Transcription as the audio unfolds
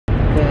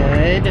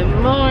Good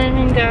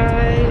morning,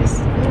 guys.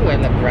 Ooh, I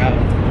look rough.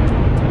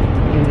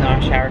 Even though I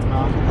showered and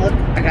all. Look,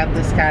 I got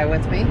this guy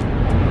with me.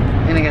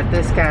 And I got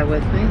this guy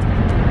with me.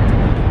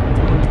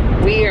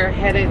 We are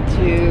headed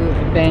to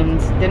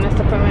Ben's dentist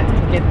appointment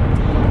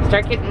to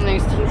start getting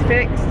those teeth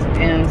fixed.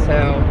 And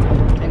so,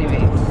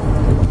 anyways,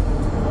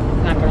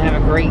 not gonna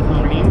have a great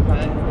morning, but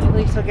at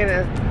least I'll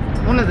get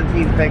one of the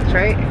teeth fixed,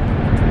 right?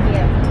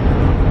 Yeah.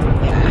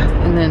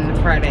 Yeah. And then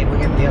Friday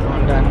we'll get the other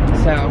one done.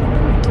 So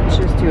it's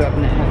just two of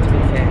them that have to be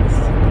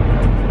fixed.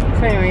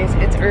 So anyways,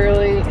 it's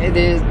early.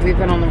 We've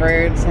been on the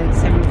road since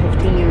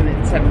 7:15 and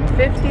it's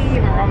 7:50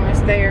 and we're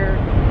almost there.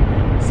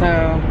 So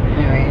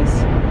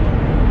anyways,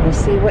 we'll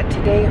see what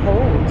today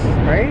holds,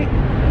 right?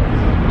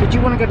 Did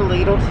you want to go to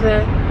Lidl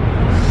today?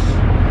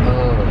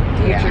 Oh,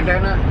 To get your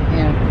donut?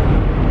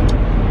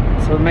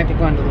 Yeah. So we might be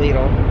going to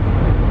Lidl,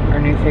 our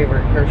new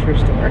favorite grocery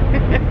store.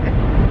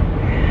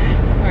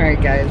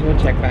 Alright guys, we'll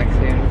check back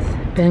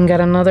soon. Ben got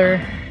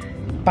another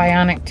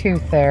bionic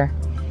tooth there.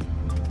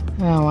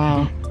 Oh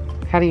wow.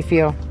 How do you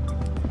feel?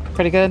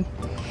 Pretty good?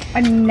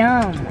 I'm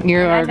numb.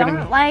 I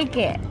don't like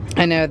it.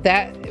 I know,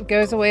 that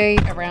goes away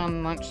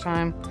around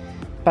lunchtime.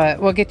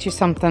 But we'll get you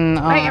something.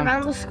 Right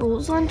around the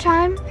school's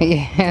lunchtime?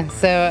 Yeah,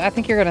 so I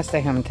think you're gonna stay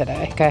home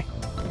today, okay?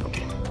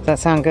 Does that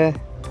sound good?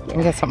 Yeah.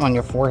 You got something on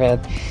your forehead.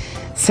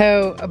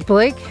 So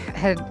Blake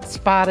had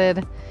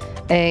spotted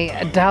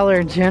a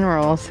Dollar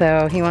General,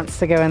 so he wants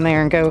to go in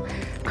there and go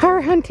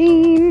car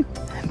hunting.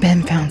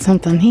 Ben found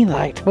something he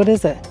liked. What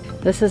is it?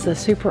 This is a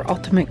super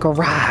ultimate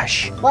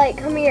garage. Blake,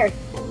 come here.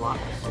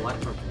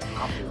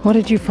 What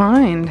did you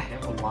find?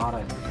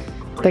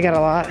 They got a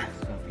lot.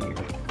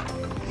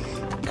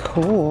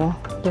 Cool.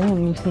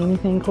 Ben, you see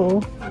anything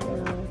cool?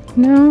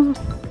 No?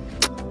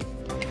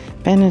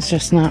 Ben is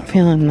just not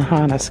feeling the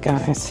hottest,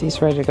 guys.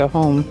 He's ready to go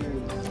home.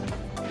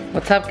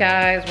 What's up,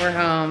 guys? We're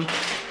home.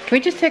 Can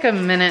we just take a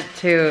minute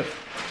to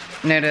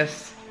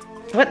notice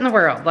what in the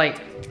world?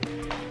 Like,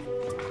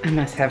 I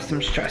must have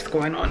some stress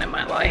going on in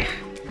my life.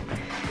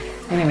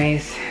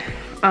 Anyways,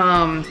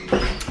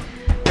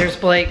 there's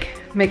Blake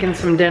making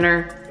some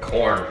dinner.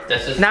 Corn.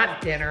 This is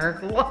not dinner,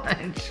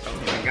 lunch.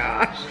 Oh my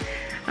gosh.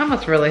 I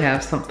must really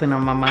have something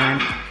on my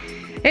mind.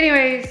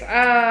 Anyways,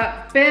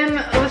 Ben,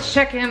 let's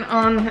check in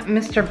on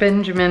Mr.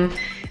 Benjamin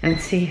and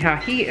see how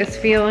he is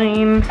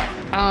feeling.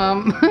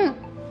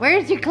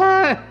 Where's your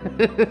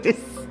clothes?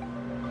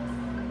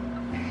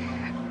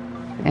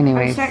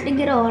 Anyways. I'm starting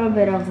to get a little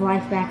bit of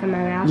life back in my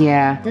mouth.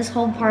 Yeah. This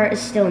whole part is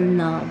still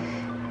numb.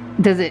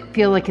 Does it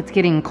feel like it's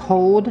getting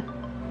cold?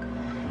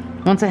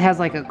 Once it has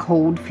like a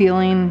cold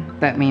feeling,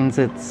 that means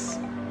it's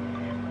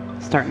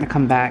starting to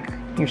come back.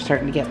 You're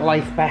starting to get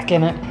life back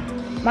in it.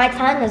 My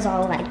tongue is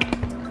all like...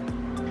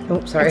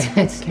 Oh, sorry.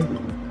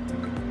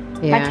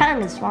 Yeah. My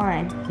tongue is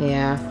fine.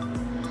 Yeah.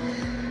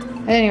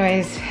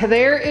 Anyways,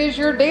 there is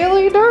your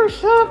daily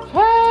dose of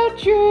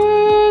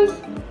Patches.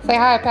 Say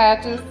hi,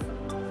 Patches.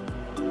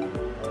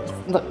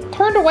 Look,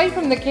 turned away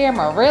from the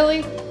camera.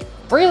 Really?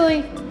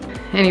 Really?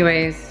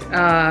 Anyways,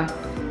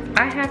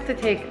 I have to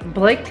take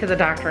Blake to the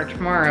doctor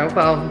tomorrow.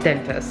 Well,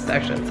 dentist,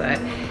 I should say.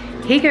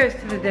 He goes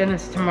to the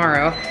dentist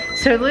tomorrow.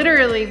 So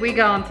literally, we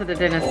go on to the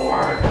dentist.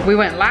 We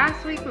went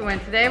last week, we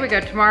went today, we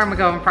go tomorrow, and we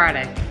go on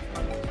Friday.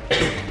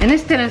 And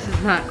this dentist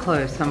is not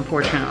close,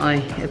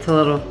 unfortunately. It's a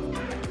little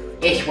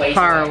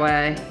far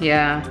away.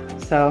 Yeah,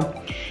 so.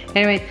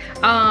 Anyways,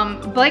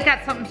 Blake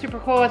got something super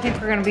cool. I think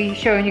we're gonna be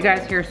showing you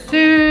guys here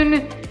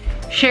soon.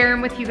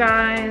 Sharing with you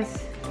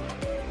guys.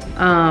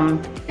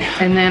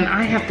 And then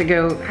I have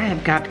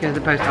got to go to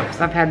the post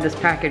office. I've had this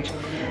package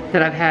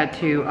that I've had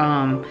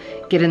to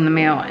get in the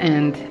mail,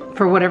 and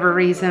for whatever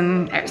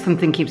reason,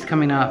 something keeps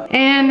coming up.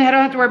 And I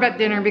don't have to worry about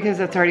dinner because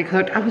that's already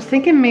cooked. I was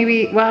thinking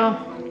maybe, well,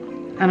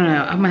 I don't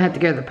know. I'm gonna have to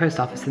go to the post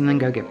office and then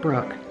go get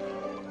Brooke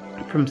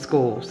from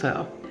school,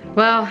 so.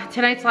 Well,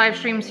 tonight's live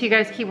stream, so you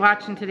guys keep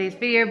watching today's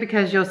video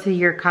because you'll see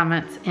your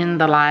comments in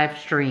the live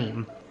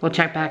stream. We'll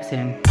check back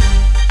soon.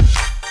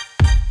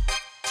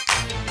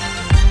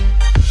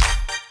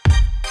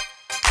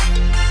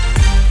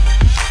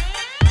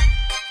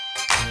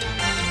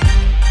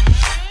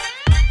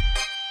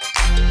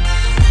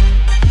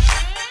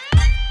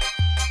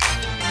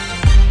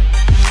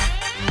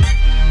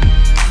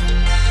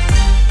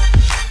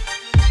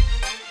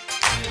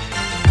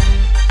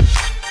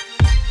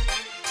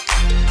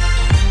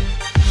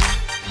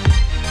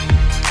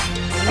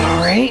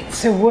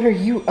 So what are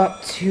you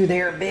up to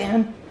there,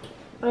 Ben?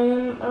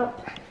 I'm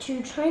up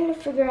to trying to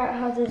figure out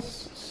how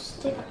this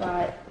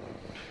Stikbot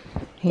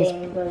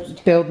thing goes.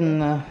 Building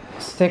the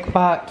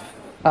Stikbot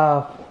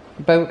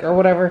boat or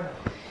whatever.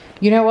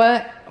 You know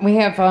what? We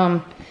have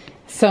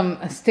some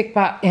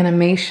Stikbot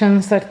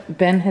animations that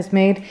Ben has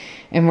made,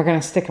 and we're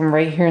gonna stick them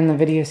right here in the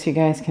video so you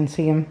guys can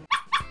see them.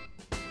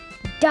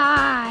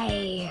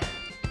 Die!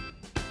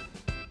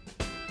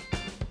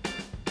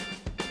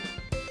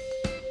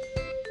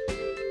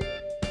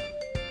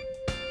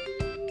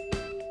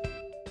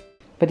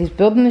 But he's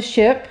building the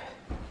ship.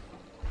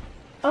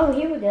 Oh,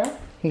 here we go.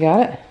 You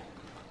got it?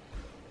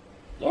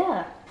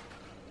 Yeah.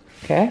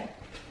 Okay.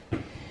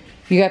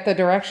 You got the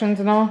directions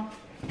and all?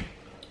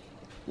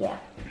 Yeah.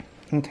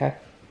 Okay.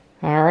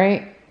 All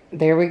right.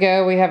 There we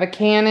go. We have a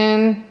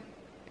cannon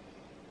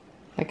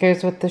that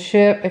goes with the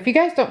ship. If you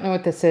guys don't know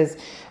what this is,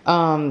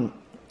 a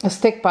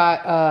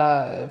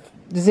Stikbot,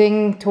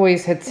 Zing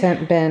Toys had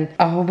sent Ben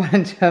a whole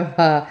bunch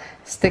of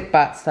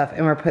Stikbot stuff,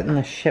 and we're putting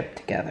the ship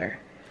together.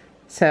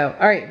 So,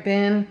 all right,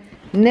 Ben.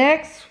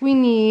 Next, we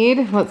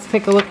need, let's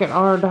take a look at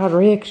our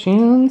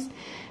directions.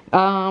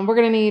 We're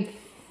going to need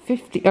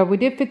 50, we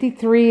did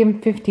 53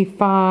 and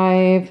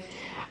 55.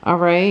 All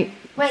right.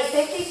 Wait,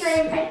 53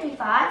 and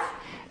 55?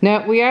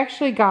 No, we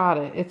actually got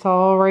it. It's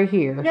all right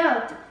here.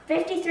 No,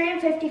 53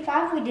 and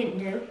 55 we didn't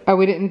do. Oh,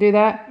 we didn't do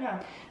that? No.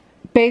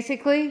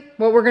 Basically,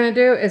 what we're going to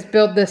do is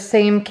build the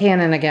same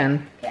cannon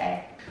again.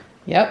 Okay.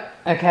 Yep.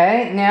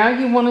 Okay, now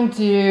you want to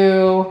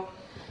do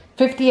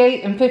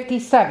 58 and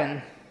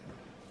 57.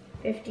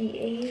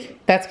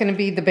 58. That's going to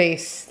be the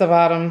base, the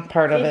bottom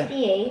part of it.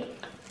 58.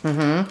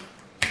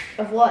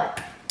 Mm-hmm. Of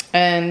what?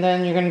 And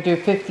then you're going to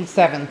do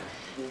 57.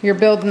 You're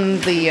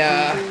building the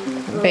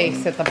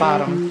base at the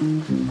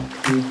bottom.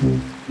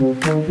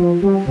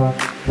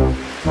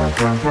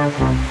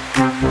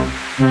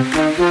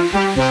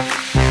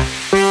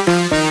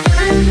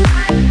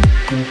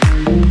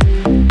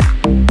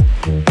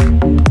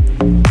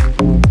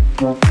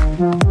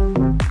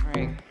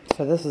 Alright,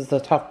 so this is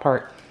the tough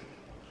part.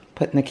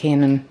 Putting the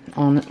cannon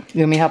on it.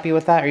 You want me to help you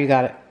with that, or you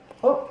got it?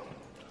 Oh.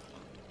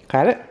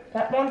 Got it?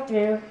 That one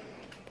through.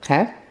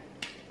 Okay.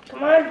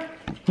 Come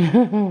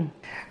on.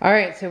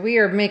 Alright, so we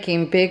are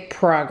making big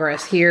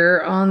progress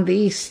here on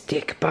the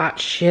Stikbot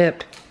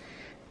ship.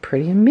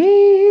 Pretty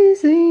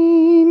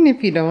amazing,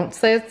 if you don't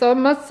say so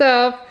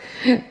myself.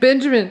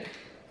 Benjamin,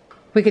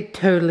 we could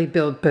totally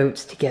build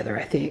boats together,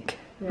 I think.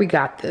 Yeah. We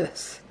got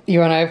this. You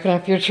want to open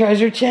up your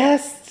treasure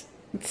chest?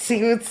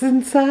 See what's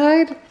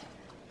inside?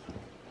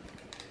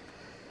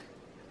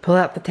 Pull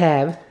out the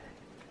tab.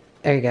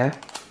 There you go.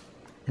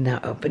 And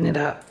now open it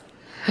up.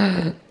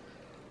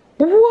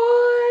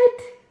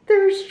 What?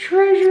 There's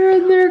treasure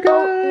in there, guys.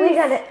 Oh, we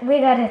got it. We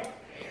got it.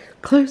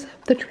 Close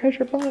up the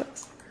treasure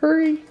box.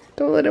 Hurry.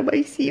 Don't let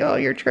anybody see all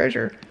your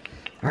treasure.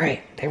 All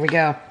right, there we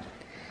go.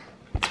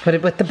 Let's put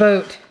it with the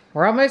boat.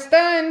 We're almost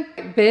done.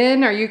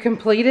 Ben, are you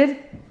completed?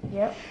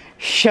 Yep.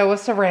 Show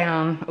us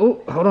around.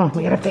 Oh, hold on.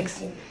 We gotta fix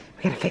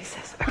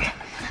this. Okay.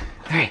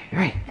 All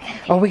right.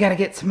 Oh, we gotta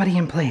get somebody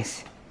in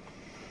place.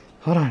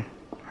 Hold on.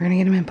 We're gonna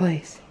get him in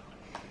place.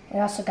 We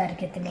also gotta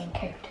get the main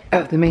character.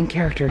 Oh, the main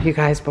character. You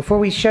guys, before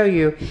we show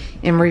you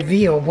and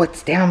reveal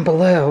what's down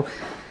below,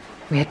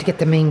 we have to get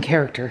the main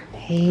character.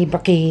 Hey,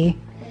 Bucky.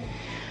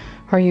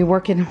 Are you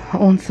working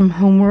on some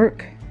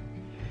homework?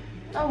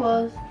 I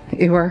was.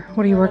 You were?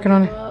 What are you working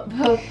on?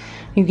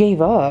 You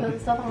gave up? Putting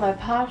stuff on my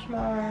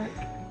Poshmark.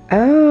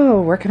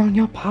 Oh, working on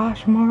your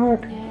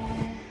Poshmark.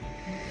 Yeah.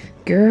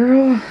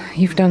 Girl,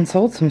 you've done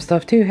sold some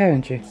stuff too,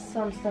 haven't you?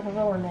 Some stuff I've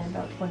only made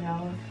about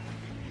 $20.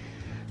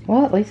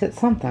 Well, at least it's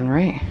something,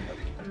 right?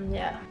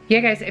 Yeah. Yeah,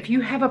 guys, if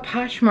you have a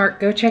Poshmark,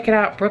 go check it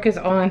out. Brooke is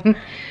on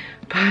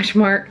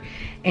Poshmark,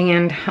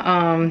 and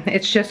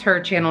it's just her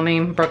channel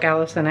name, Brooke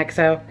Allison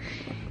XO.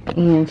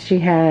 And she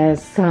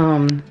has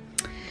some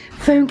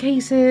phone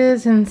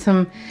cases and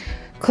some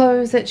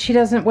clothes that she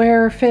doesn't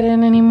wear or fit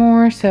in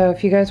anymore. So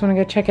if you guys want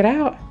to go check it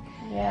out.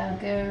 Yeah,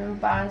 go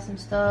buy some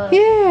stuff.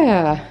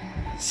 Yeah.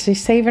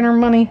 She's saving her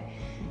money.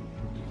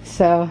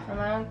 So. For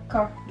my own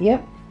car.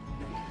 Yep.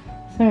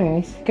 So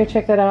anyways, go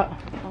check that out.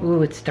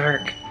 Ooh, it's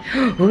dark.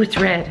 Ooh, it's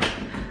red.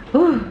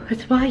 Ooh,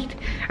 it's white.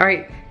 All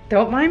right,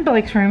 don't mind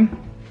Blake's room.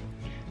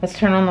 Let's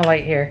turn on the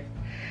light here.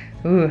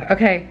 Ooh,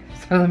 okay.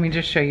 So let me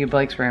just show you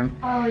Blake's room.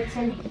 Oh, it's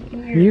in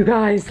here. You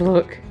guys,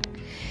 look.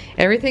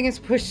 Everything is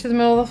pushed to the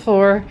middle of the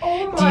floor.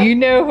 Oh Do you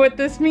know what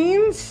this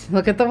means?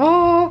 Look at the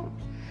wall.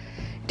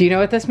 Do you know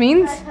what this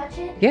means? Can I touch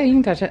it? Yeah, you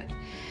can touch it.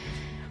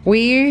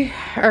 We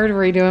are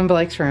redoing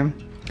Blake's room.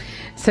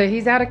 So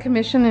he's out of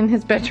commission in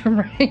his bedroom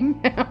right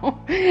now.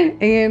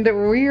 And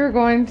we are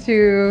going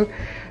to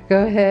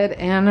go ahead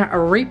and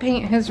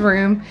repaint his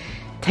room.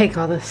 Take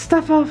all the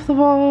stuff off the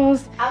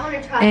walls. I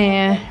want to try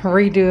and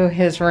redo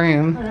his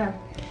room. Hold on.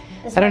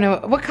 I don't know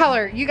what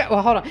color you got.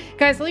 Well, hold on,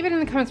 guys. Leave it in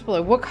the comments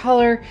below. What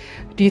color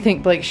do you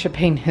think Blake should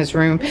paint his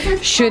room?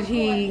 Should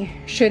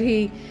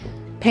he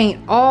paint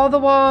all the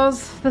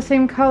walls the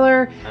same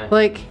color?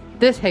 Like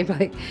this? Hey,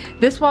 Blake.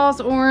 This wall's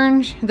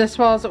orange. This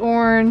wall's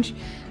orange.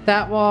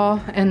 That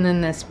wall, and then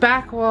this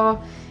back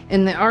wall,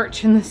 and the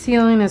arch in the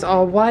ceiling is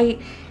all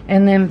white,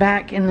 and then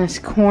back in this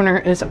corner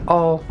is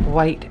all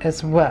white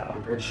as well.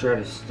 I'm pretty sure I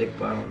had a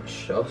Stikbot on the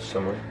shelf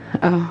somewhere.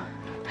 Oh,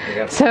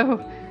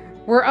 so.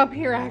 We're up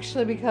here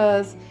actually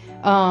because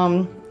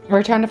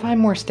we're trying to find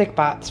more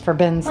Stikbots for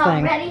Ben's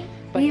thing. Ready?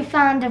 We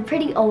found a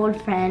pretty old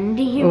friend.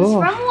 He was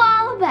from a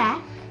while back.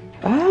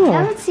 Oh.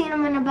 I haven't seen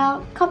him in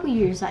about a couple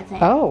years, I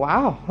think. Oh,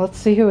 wow. Let's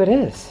see who it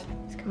is.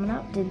 It's coming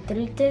up.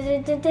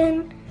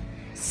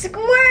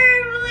 Squirmly!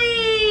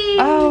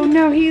 Oh,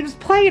 no. He was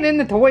playing in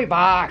the toy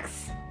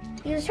box.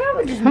 He was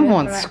probably just Come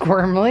on, around.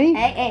 Squirmly.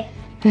 Hey.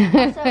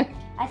 So,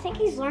 I think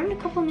he's learned a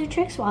couple new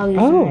tricks while he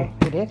was in there.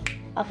 He did?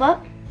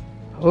 Up.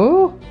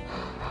 Oh.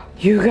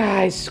 You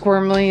guys,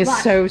 Squirmly is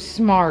Watch. so He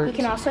smart.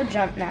 can also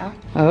jump now.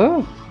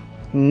 Oh,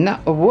 no,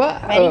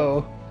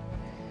 whoa.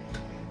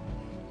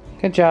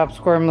 Good job,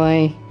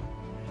 Squirmly.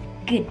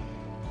 Good.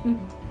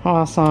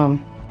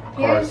 Awesome.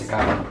 Here's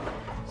got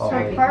some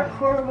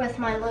parkour with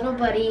my little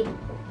buddy.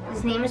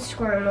 His name is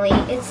Squirmly.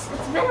 It's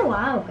been a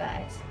while,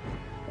 guys.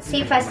 Let's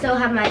see if I still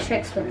have my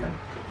tricks with him.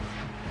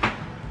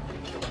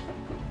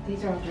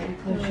 These are all very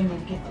close. You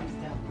need to get these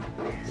down.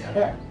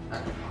 Yeah.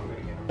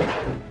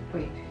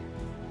 Wait,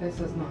 this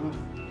is not.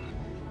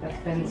 That's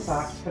Ben's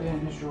socks. Put it in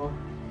his drawer.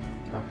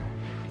 Okay.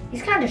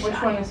 He's kind of shy.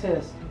 Which one is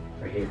his?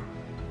 Right here.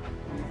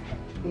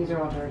 These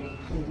are all dirty.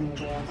 These need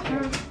to go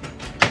outside.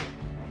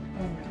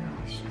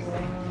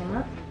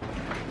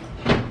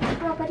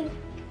 Come on, buddy.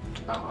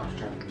 Oh, I was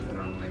trying to do it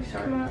on the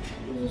sorry. Come on.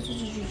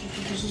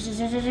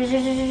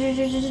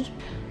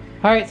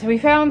 All right, so we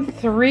found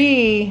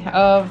 3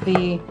 of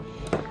the,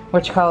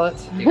 what you call it,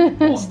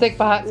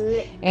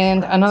 Stikbots,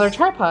 and another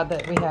tripod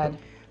that we had.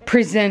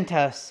 Present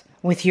us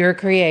with your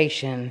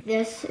creation.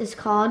 This is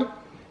called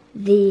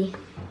the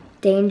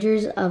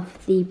Dangers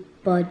of the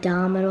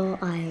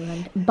Bombdominal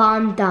Island.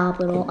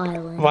 Bombdominal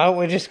Island. Why don't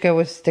we just go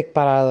with Stikbot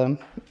Island?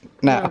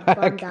 No. No,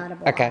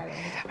 Bombdominal Okay. Island.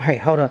 All right,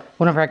 hold on.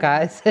 One of our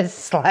guys is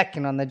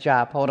slacking on the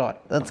job. Hold on.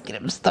 Let's get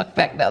him stuck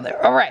back down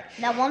there. All right.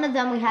 Now, one of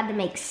them we had to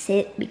make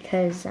sit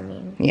because, I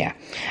mean... Yeah.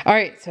 All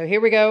right, so here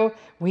we go.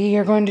 We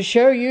are going to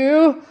show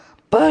you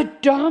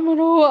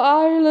Bombdominal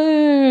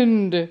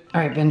Island.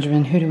 All right,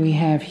 Benjamin, who do we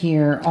have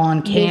here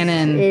on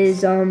Cannon? This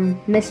is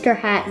Mr.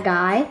 Hat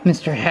Guy.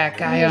 Mr. Hat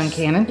Guy on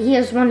Cannon. He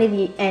is one of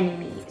the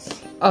enemies.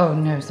 Oh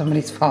no,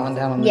 somebody's falling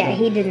down on the Yeah, bed.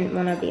 he didn't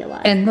want to be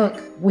alive. And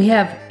look, we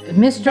have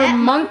Mr. That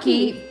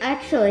Monkey.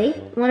 Actually,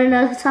 want to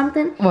know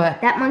something? What?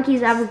 That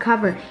monkey's out of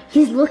cover.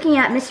 He's looking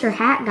at Mr.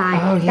 Hat Guy.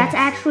 Oh, yes. That's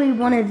actually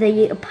one of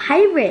the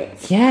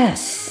pirates'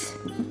 Yes.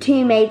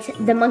 teammates.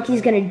 The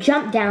monkey's gonna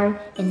jump down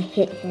and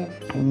hit him.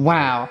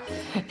 Wow.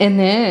 And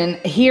then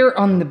here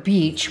on the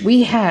beach,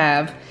 we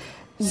have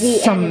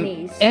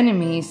some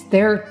enemies.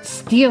 They're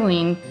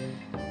stealing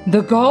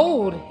the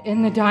gold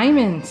and the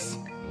diamonds.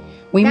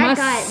 We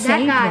must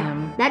save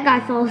them. That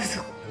guy fell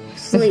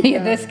asleep.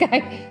 Yeah, this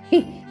guy,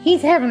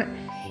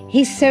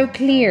 he's so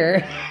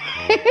clear.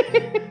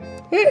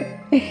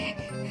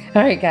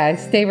 All right,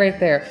 guys, stay right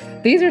there.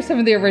 These are some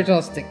of the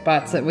original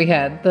Stikbots that we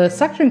had. The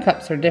suction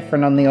cups are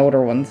different on the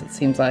older ones, it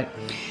seems like.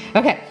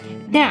 Okay,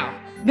 now,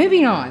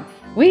 moving on.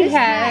 We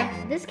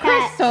have this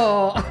cat.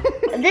 Crystal.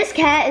 This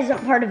cat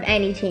isn't part of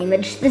any team.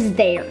 It just is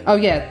there. Oh,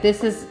 yeah,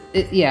 this is,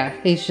 yeah,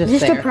 he's just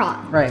Just there. a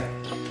prop. Right.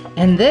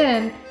 And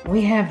then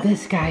we have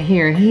this guy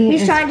here.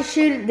 He's trying to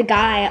shoot the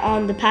guy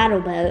on the paddle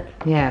boat.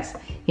 Yes,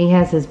 he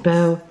has his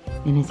bow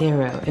and his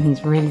arrow, and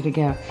he's ready to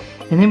go.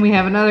 And then we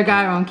have another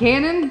guy on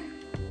cannon.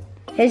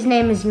 His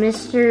name is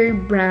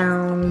Mr.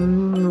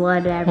 Brown,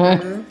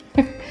 whatever.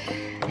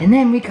 And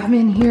then we come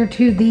in here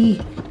to the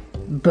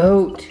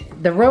boat,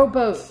 the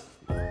rowboat.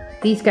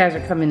 These guys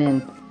are coming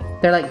in.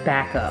 They're like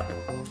backup.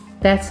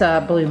 That's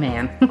Blue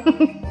Man.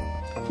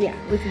 Yeah,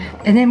 we can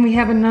call And then we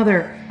have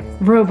another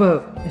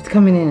rowboat that's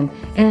coming in,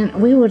 and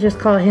we will just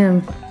call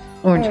him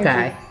Orange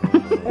Guy.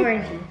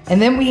 Orangey.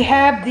 And then we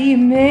have the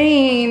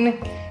main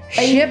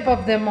ship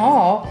of them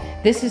all.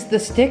 This is the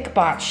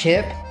Stikbot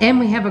ship, and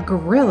we have a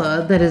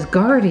gorilla that is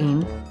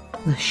guarding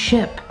the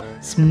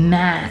ship's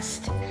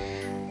mast.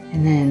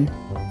 And then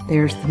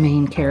there's the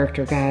main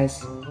character,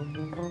 guys.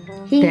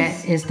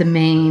 That is the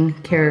main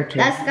character.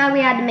 That's the guy we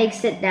had to make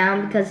sit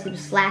down because he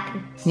was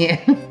slacking. Yeah.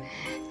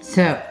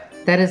 So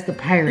that is the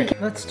pirate.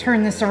 Let's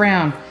turn this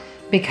around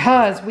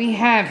because we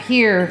have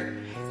here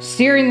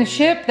steering the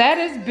ship. That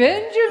is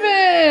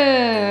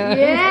Benjamin.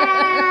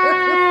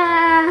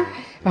 Yeah.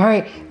 All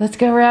right, let's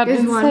go around There's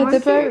one inside more the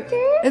boat.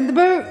 character. In the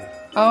boat.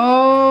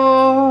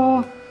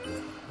 Oh,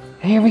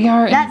 here we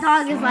are. That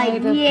dog is like,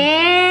 inside of-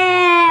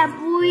 yeah,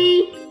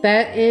 boy.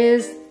 That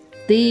is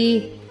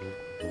the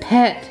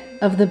pet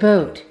of the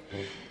boat.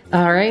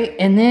 All right,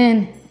 and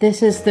then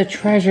this is the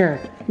treasure.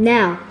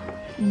 Now,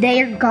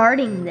 they're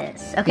guarding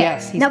this. Okay.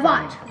 Yes, he's now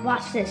guarding.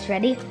 watch this.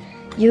 Ready?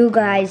 You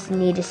guys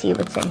need to see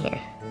what's in here.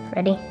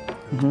 Ready?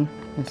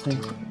 Let's see.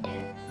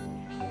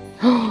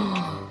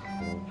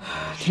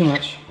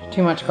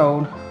 Too much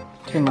gold.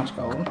 Too much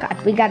gold. God,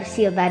 we gotta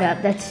seal that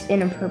up. That's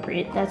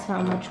inappropriate. That's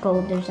how much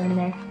gold there's in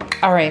there.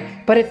 All right,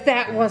 but if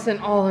that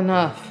wasn't all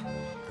enough,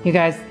 you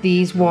guys,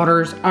 these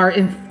waters are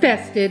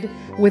infested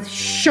with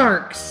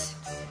sharks.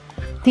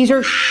 These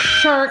are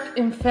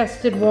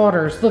shark-infested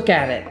waters. Look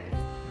at it.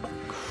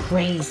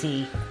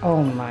 Crazy.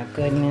 Oh my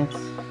goodness.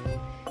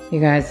 You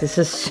guys, this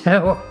is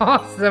so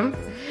awesome.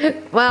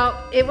 Well,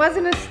 it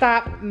wasn't a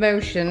stop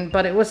motion,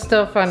 but it was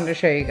still fun to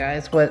show you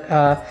guys what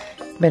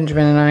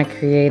Benjamin and I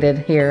created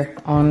here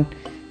on,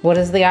 what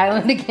is the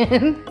island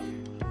again?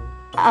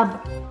 Hold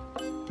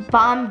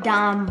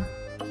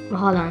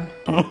on.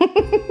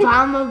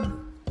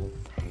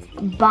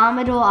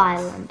 Bombadil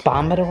Island.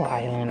 Bombadil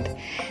Island.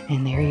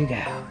 And there you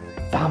go.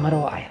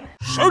 Bombadil Island.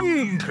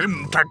 Send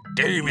him to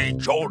Davy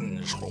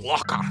Jones'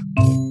 locker.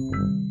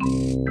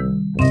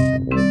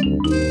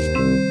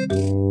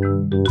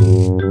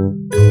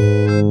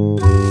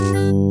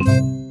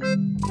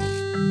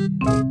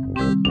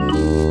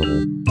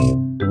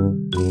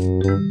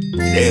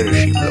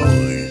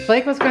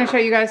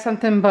 you guys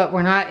something, but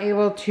we're not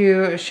able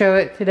to show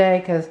it today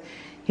because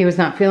he was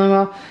not feeling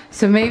well.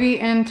 So maybe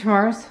in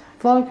tomorrow's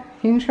vlog,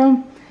 you can show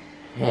him?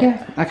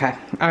 Yeah. Okay.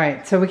 All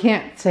right. So we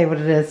can't say what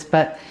it is,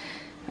 but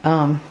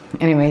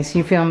anyways,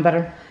 you feeling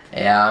better?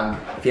 Yeah,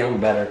 I'm feeling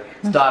better.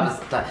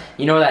 Stop.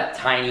 You know that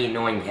tiny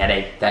annoying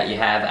headache that you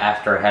have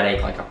after a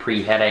headache, like a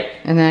pre-headache?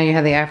 And now you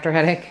have the after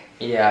headache?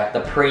 Yeah,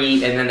 the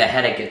pre and then the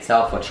headache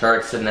itself, which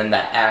hurts, and then the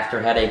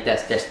after headache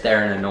that's just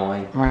there and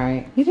annoying.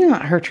 Right. You did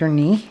not hurt your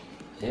knee.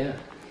 Yeah.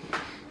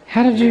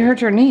 How did you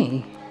hurt your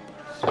knee?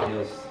 It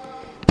feels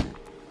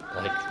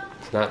like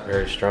it's not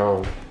very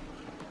strong.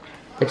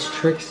 It's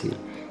Trixie.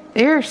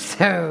 You're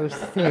so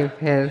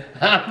stupid.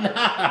 I'm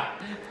not.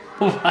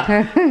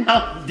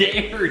 How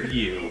dare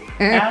you?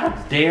 How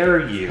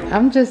dare you?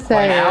 I'm just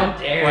saying. How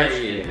dare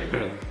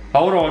you?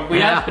 Hold on, we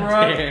have to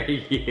How dare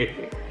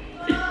you?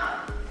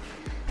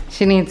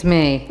 She needs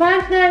me.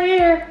 Mine's not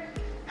here.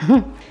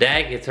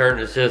 Dad gets hurt,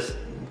 it's just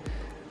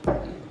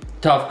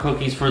tough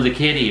cookies for the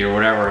kitty or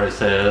whatever it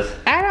says.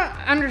 I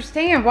don't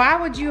understand. Why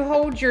would you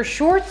hold your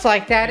shorts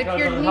like that if Because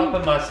your I'm knee...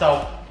 helping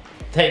myself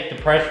take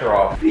the pressure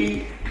off.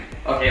 Okay,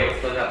 let's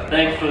split up.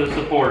 Thanks for the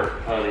support,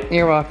 honey.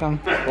 You're welcome.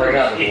 Split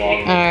up the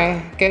vlog.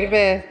 Alright, go to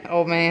bed,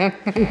 old man.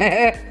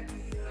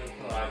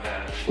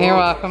 You're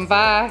welcome,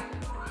 bye.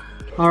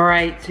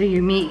 Alright, so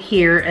you meet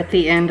here at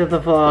the end of the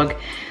vlog.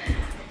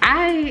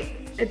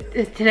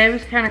 Today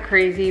was kind of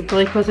crazy.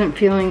 Blake wasn't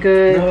feeling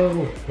good.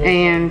 No.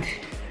 And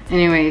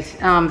anyways,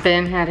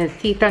 Ben had his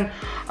teeth done.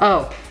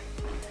 Oh,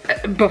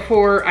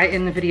 before I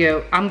end the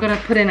video, I'm gonna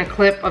put in a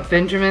clip of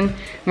Benjamin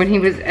when he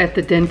was at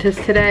the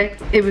dentist today.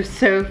 It was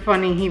so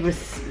funny. He was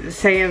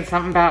saying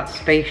something about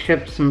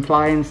spaceships and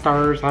flying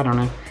stars. I don't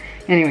know.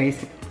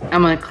 Anyways,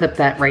 I'm gonna clip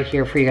that right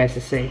here for you guys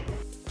to see.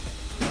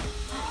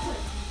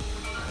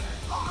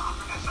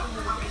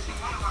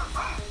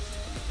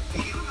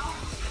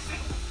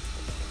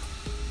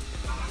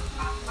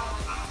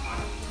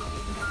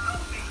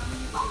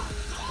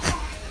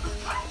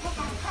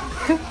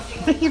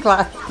 He's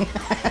laughing.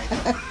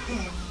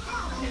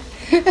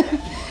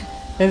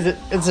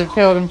 Is it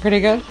feeling pretty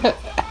good?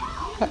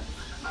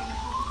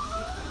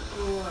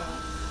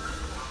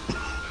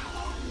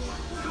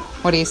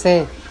 What do you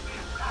say?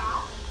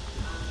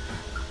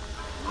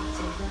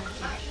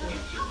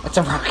 It's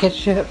a rocket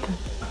ship.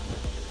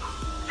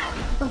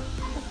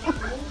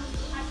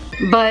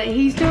 But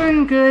he's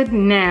doing good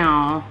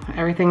now.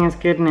 Everything is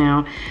good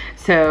now.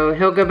 So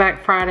he'll go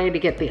back Friday to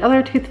get the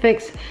other tooth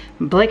fixed.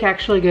 Blake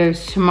actually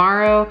goes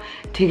tomorrow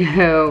to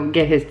go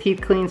get his teeth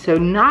cleaned. So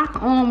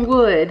knock on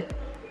wood.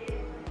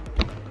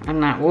 I'm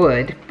not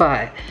wood,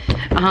 but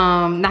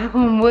knock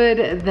on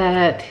wood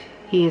that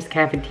he is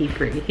cavity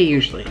free. He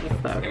usually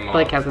is though. Hey, Mom.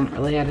 Blake hasn't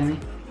really had any.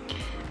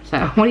 So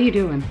what are you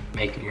doing?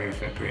 Make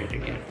America great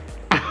again.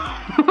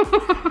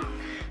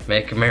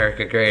 Make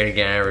America great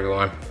again,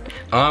 everyone.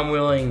 I'm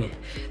willing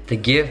to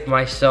give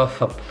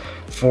myself up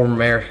for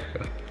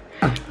America.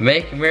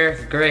 Make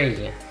America great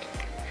again.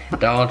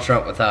 Donald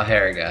Trump without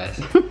hair,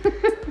 guys.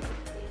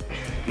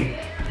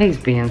 He's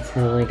being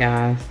silly,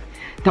 guys.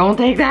 Don't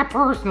take that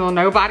personal.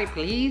 Nobody,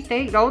 please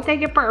don't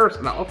take it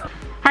personal. All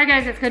right,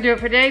 guys, that's gonna do it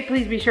for today.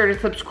 Please be sure to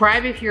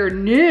subscribe if you're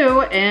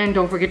new, and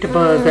don't forget to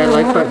buzz that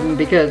like button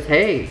because,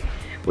 hey,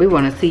 we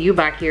want to see you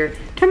back here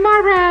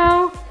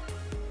tomorrow.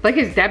 Like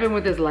he's dabbing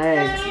with his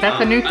legs.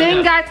 That's a new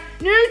thing, guys.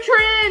 New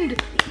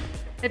trend.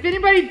 If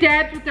anybody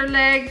dabs with their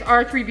legs,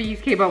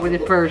 R3Bs came up with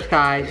it first,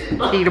 guys.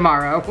 See you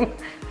tomorrow. Don't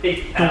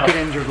get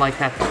injured like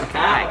that. Okay,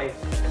 bye.